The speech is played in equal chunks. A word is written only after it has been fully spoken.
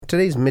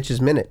today's Mitch's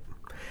Minute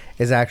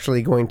is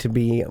actually going to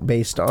be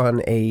based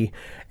on a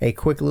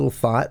quick little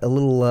thought, a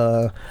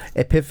little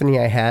epiphany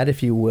I had,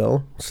 if you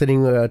will.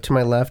 Sitting to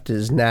my left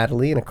is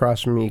Natalie, and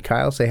across from me,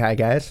 Kyle. Say hi,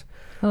 guys.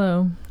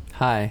 Hello.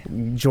 Hi.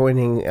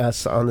 Joining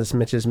us on this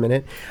Mitch's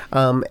Minute.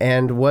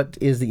 And what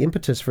is the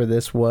impetus for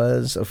this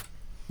was,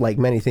 like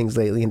many things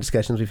lately in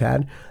discussions we've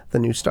had, the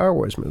new Star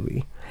Wars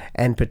movie.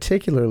 And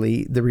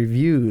particularly the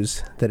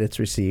reviews that it's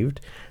received,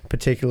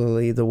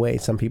 particularly the way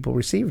some people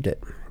received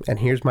it. And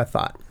here's my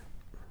thought.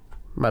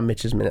 My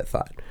Mitch's Minute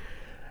thought.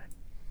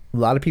 A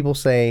lot of people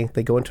say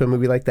they go into a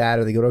movie like that,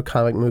 or they go to a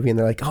comic movie and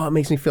they're like, oh, it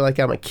makes me feel like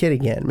I'm a kid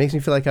again. It makes me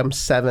feel like I'm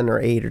 7 or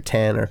 8 or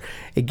 10, or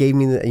it gave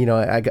me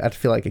I got to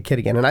feel like a kid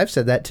again. And I've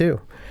said that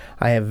too.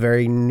 I have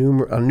on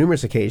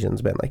numerous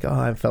occasions been like, oh,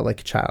 I felt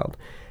like a child.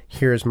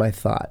 Here's my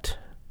thought.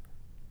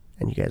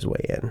 And you guys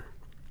weigh in.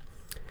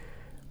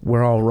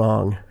 We're all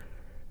wrong.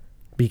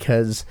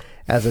 Because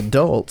as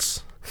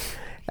adults,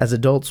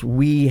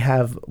 we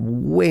have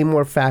way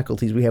more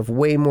faculties. We have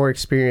way more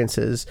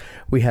experiences.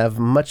 We have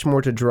much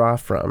more to draw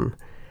from.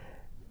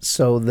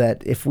 So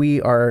that if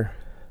we are,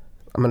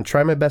 I'm going to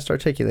try my best to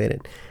articulate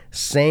it,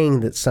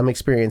 saying that some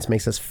experience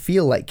makes us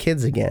feel like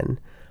kids again,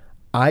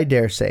 I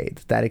dare say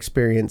that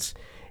experience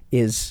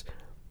is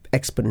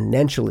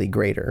exponentially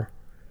greater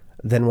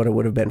than what it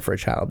would have been for a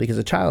child. Because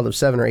a child of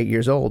 7 or 8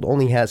 years old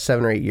only has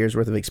 7 or 8 years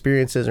worth of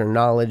experiences or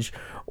knowledge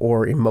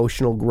or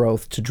emotional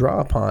growth to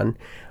draw upon.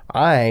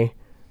 I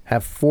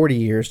have 40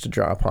 years to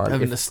draw upon. I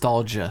have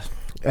nostalgia.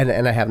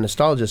 And I have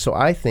nostalgia. So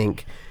I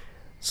think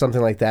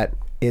something like that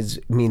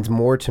means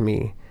more to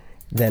me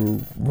than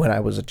when I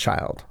was a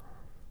child.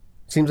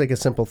 Seems like a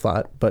simple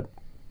thought, but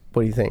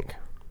what do you think?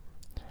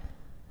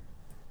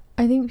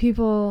 I think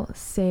people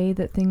say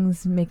that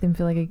things make them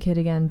feel like a kid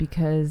again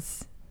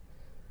because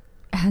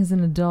as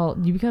an adult,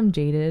 you become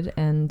jaded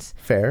and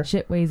fair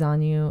shit weighs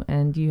on you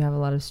and you have a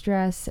lot of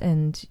stress,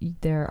 and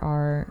there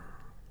are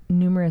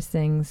numerous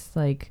things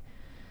like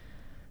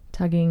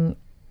tugging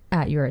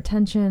at your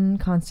attention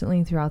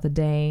constantly throughout the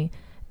day.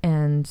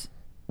 And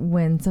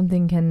when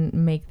something can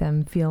make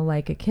them feel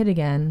like a kid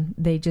again,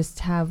 they just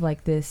have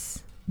like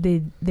this,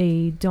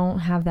 they don't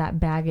have that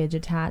baggage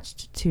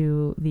attached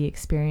to the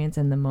experience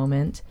and the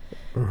moment.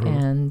 Mm-hmm.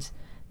 And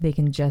they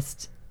can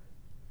just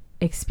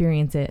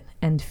experience it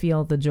and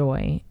feel the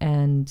joy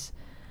and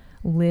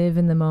live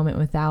in the moment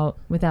without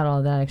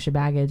all that extra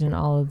baggage and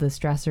all of the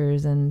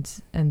stressors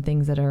and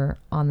things that are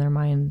on their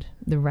mind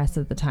the rest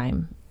of the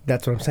time.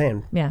 That's what I'm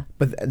saying. Yeah.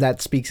 But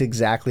that speaks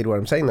exactly to what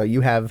I'm saying, though.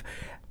 You have,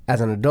 as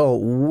an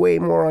adult, way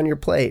more on your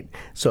plate.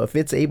 So if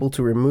it's able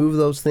to remove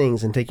those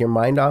things and take your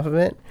mind off of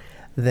it,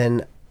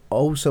 then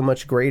so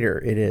much greater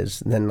it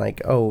is than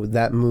like, oh,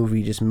 that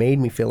movie just made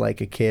me feel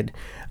like a kid.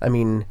 I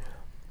mean,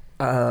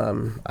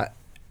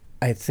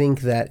 I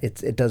think that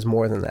it does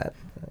more than that.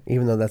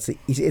 Even though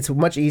it's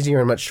much easier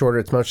and much shorter,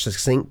 it's much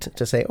succinct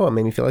to say, oh, it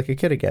made me feel like a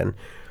kid again,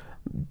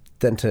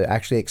 than to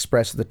actually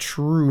express the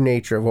true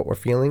nature of what we're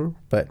feeling.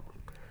 But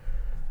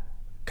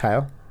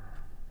Kyle,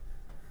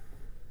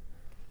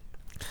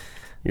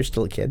 you're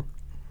still a kid.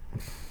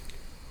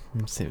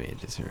 I'm same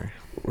age as her.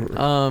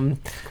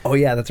 Oh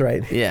yeah, that's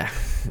right. Yeah.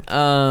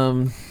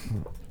 I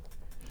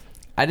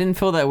didn't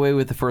feel that way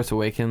with The Force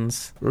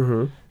Awakens.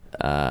 Mm-hmm.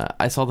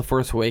 I saw The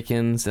Force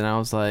Awakens and I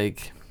was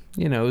like,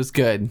 it was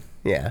good.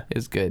 Yeah. It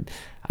was good.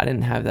 I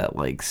didn't have that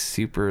like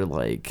super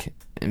like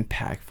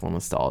impactful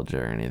nostalgia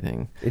or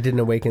anything. It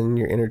didn't awaken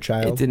your inner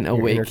child. It didn't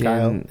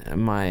awaken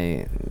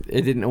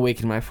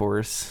my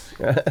force.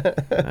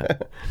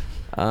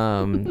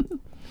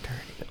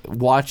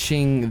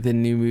 Watching the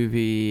new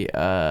movie,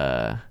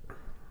 I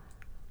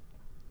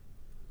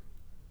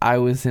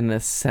was in a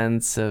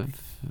sense of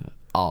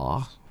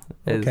awe,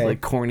 as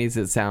like corny as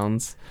it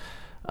sounds.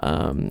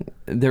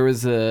 There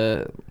was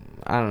I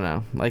don't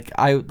know,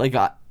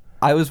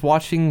 I was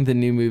watching the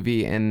new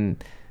movie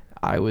and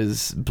I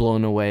was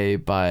blown away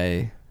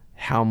by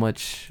how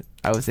much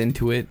I was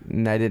into it,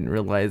 and I didn't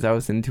realize I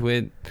was into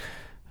it.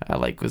 I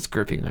was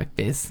gripping my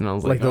fist, and I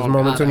was like those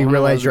moments when you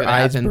realize your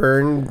eyes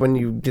burn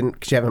when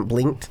because you haven't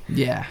blinked.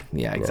 Yeah,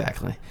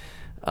 exactly.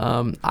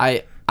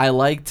 I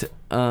liked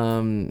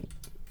the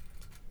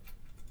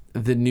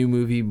new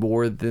movie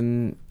more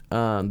than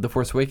The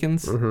Force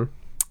Awakens. Mm-hmm.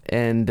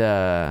 And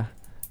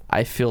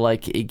I feel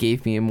like it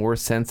gave me a more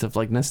sense of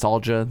like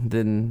nostalgia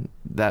than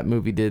that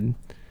movie did.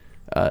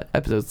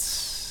 Episode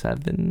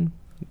 7,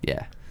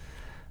 yeah.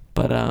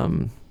 But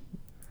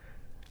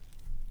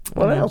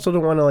well, I also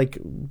don't want to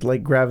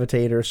like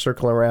gravitate or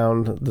circle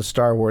around the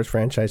Star Wars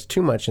franchise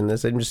too much in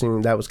this. I'm just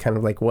thinking that was kind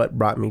of like what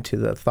brought me to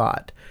the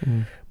thought.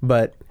 Mm.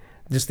 But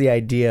just the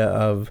idea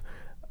of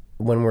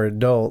when we're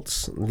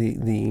adults,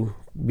 the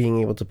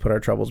being able to put our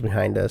troubles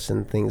behind us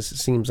and things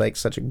seems like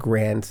such a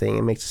grand thing.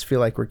 It makes us feel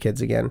like we're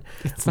kids again.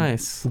 It's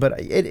nice.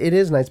 But it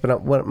is nice.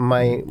 But what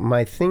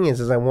my thing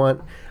is I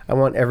want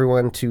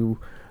everyone to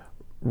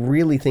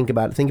really think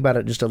about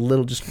it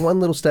just one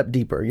little step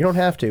deeper. You don't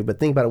have to, but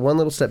think about it one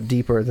little step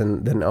deeper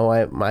than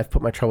I've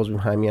put my troubles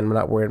behind me and I'm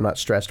not worried, I'm not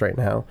stressed right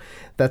now.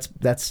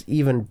 That's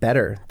even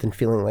better than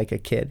feeling like a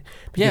kid,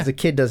 because a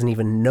kid doesn't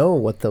even know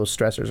what those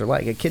stressors are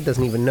like. A kid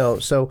doesn't even know.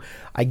 So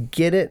I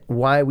get it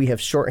why we have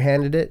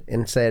shorthanded it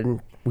and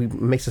said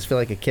makes us feel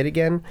like a kid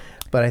again,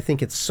 but I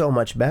think it's so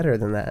much better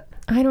than that.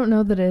 I don't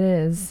know that it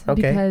is,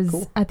 because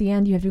cool. At the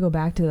end you have to go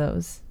back to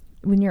those.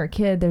 When you're a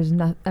kid, there's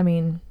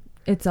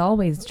it's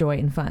always joy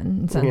and fun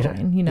and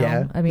sunshine, you know.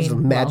 Yeah. I mean, there's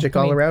magic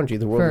all around you.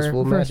 The world is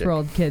full of magic. First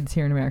world kids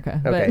here in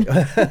America. Okay.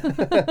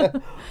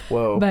 But,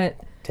 whoa. But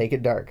take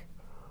it dark.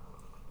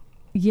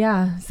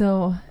 Yeah.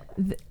 So,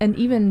 and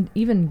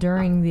even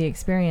during the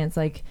experience,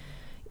 like,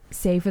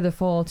 say for the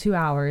full 2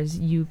 hours,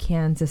 you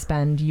can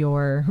suspend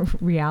your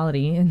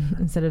reality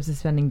instead of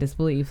suspending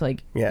disbelief.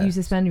 Like, you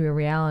suspend your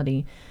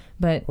reality.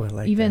 But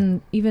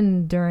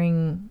even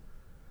during,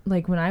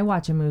 like, when I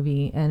watch a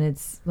movie and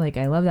it's like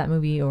I love that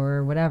movie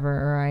or whatever,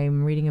 or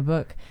I'm reading a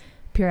book,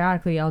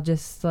 periodically I'll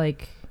just,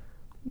 like,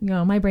 you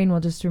know, my brain will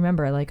just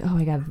remember, like, oh,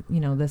 I got, you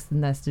know, this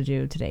and this to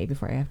do today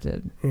before I have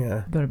to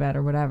go to bed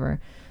or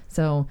whatever.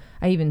 So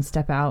I even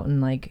step out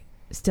and, like,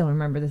 still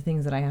remember the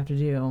things that I have to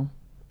do,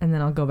 and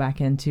then I'll go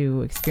back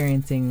into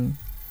experiencing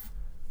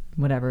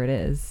whatever it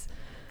is.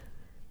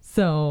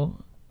 So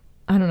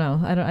I don't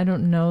know. I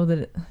don't know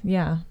that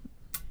I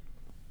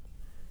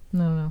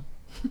don't know.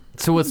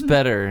 So what's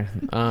better,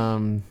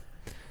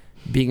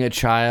 being a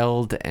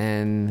child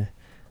and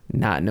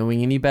not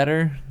knowing any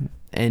better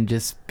and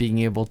just being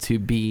able to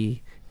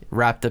be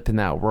wrapped up in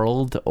that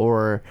world,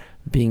 or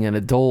being an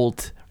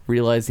adult,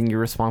 realizing your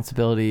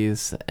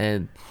responsibilities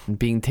and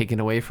being taken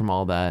away from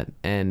all that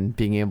and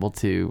being able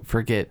to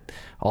forget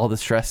all the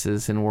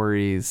stresses and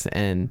worries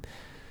and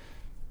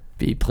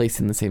be placed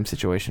in the same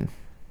situation?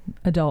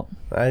 Adult.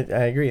 I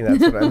agree.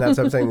 That's what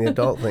I'm saying. The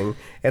adult thing.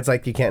 It's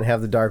like you can't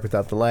have the dark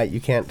without the light.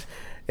 You can't.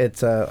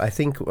 It's. I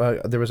think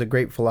there was a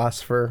great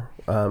philosopher,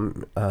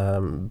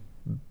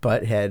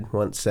 Butthead,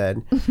 once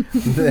said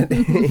that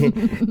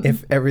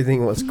if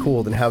everything was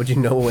cool, then how would you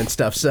know when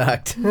stuff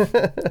sucked?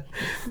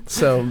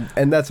 So,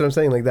 and that's what I'm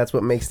saying. Like, that's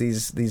what makes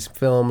these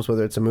films,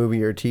 whether it's a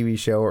movie or a TV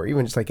show or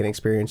even just like an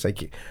experience.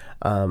 Like,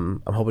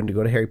 I'm hoping to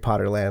go to Harry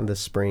Potter Land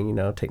this spring. You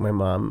know, take my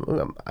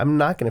mom. I'm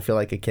not going to feel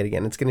like a kid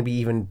again. It's going to be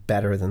even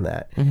better than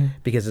that,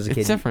 because as a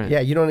kid, it's different.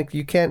 Yeah,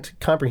 you can't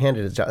comprehend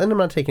it as a child. And I'm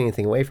not taking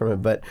anything away from it,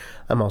 but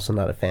I'm also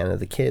not a fan of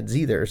the kids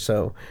either.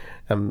 So.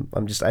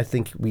 I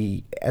think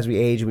as we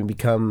age, we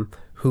become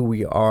who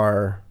we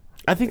are.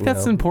 I think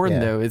that's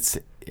important, though.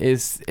 Is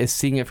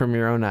seeing it from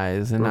your own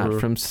eyes and not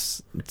from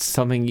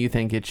something you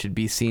think it should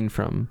be seen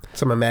from.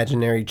 Some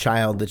imaginary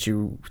child that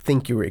you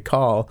think you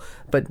recall,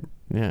 but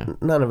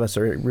none of us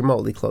are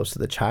remotely close to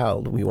the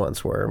child we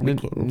once were. We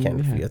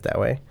can't feel it that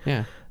way.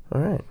 Yeah.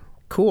 All right.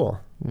 Cool.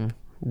 Yeah.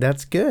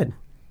 That's good.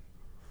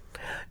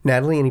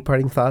 Natalie, any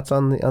parting thoughts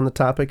on the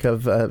topic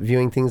of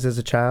viewing things as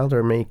a child,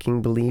 or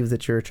making believe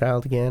that you're a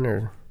child again,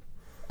 or?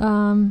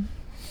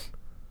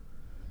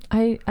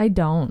 I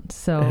don't.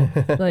 So,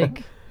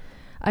 like,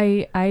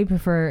 I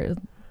prefer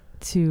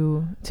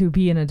to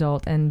be an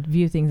adult and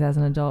view things as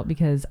an adult,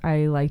 because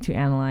I like to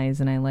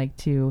analyze and I like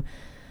to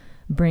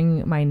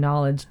bring my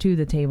knowledge to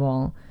the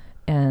table,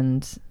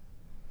 and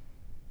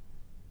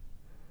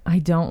I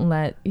don't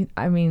I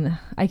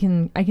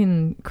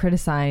can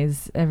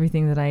criticize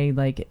everything that I,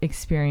 like,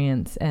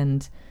 experience,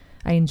 and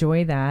I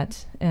enjoy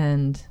that,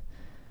 and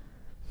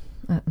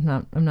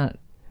I'm not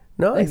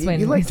No,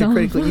 you like to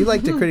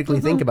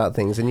critically think about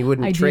things, and you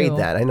wouldn't trade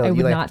that. I know I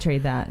would not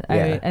trade that.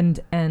 Yeah.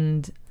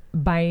 And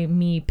by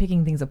me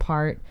picking things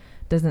apart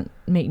doesn't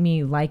make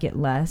me like it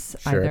less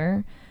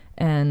either.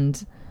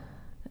 And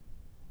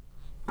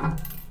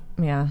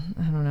yeah,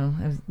 I don't know.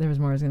 There was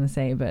more I was going to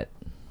say, but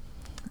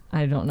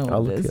I don't know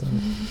what it is.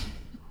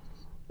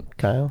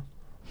 Kyle?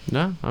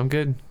 No, I'm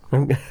good.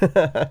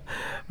 Right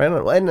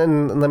on.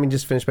 And let me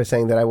just finish by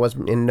saying that I was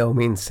in no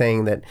means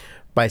saying that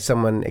by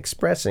someone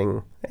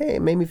expressing, hey,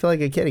 it made me feel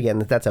like a kid again,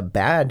 that's a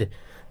bad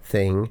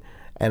thing.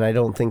 And I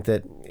don't think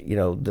that,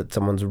 that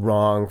someone's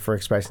wrong for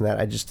expressing that.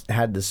 I just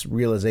had this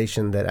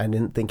realization that I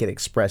didn't think it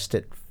expressed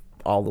it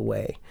all the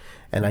way.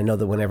 And I know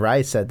that whenever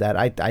I said that,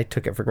 I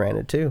took it for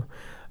granted too.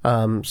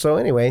 So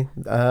anyway,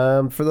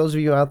 for those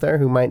of you out there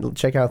who might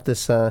check out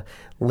this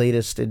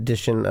latest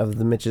edition of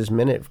the Mitch's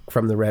Minute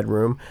from the Red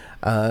Room,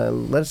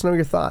 let us know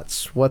your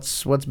thoughts.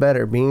 What's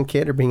better, being a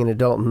kid or being an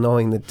adult, and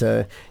knowing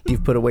that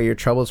you've put away your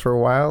troubles for a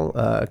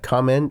while?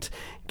 Comment,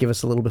 give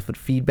us a little bit of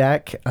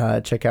feedback.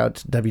 Check out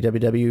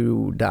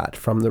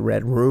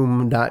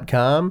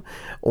www.fromtheredroom.com,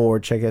 or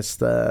check us.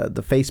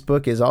 The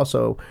Facebook is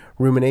also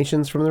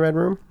Ruminations from the Red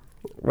Room,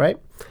 right?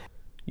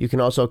 You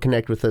can also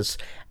connect with us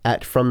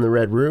at From the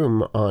Red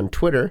Room on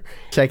Twitter.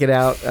 Check it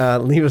out.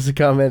 Leave us a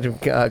comment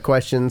of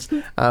questions.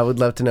 I would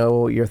love to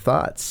know your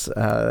thoughts.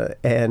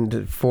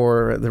 And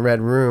for the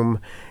Red Room,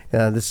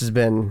 this has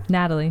been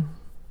Natalie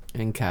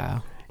and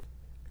Kyle.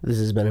 This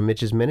has been a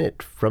Mitch's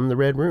Minute from the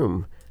Red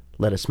Room.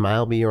 Let a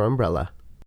smile be your umbrella.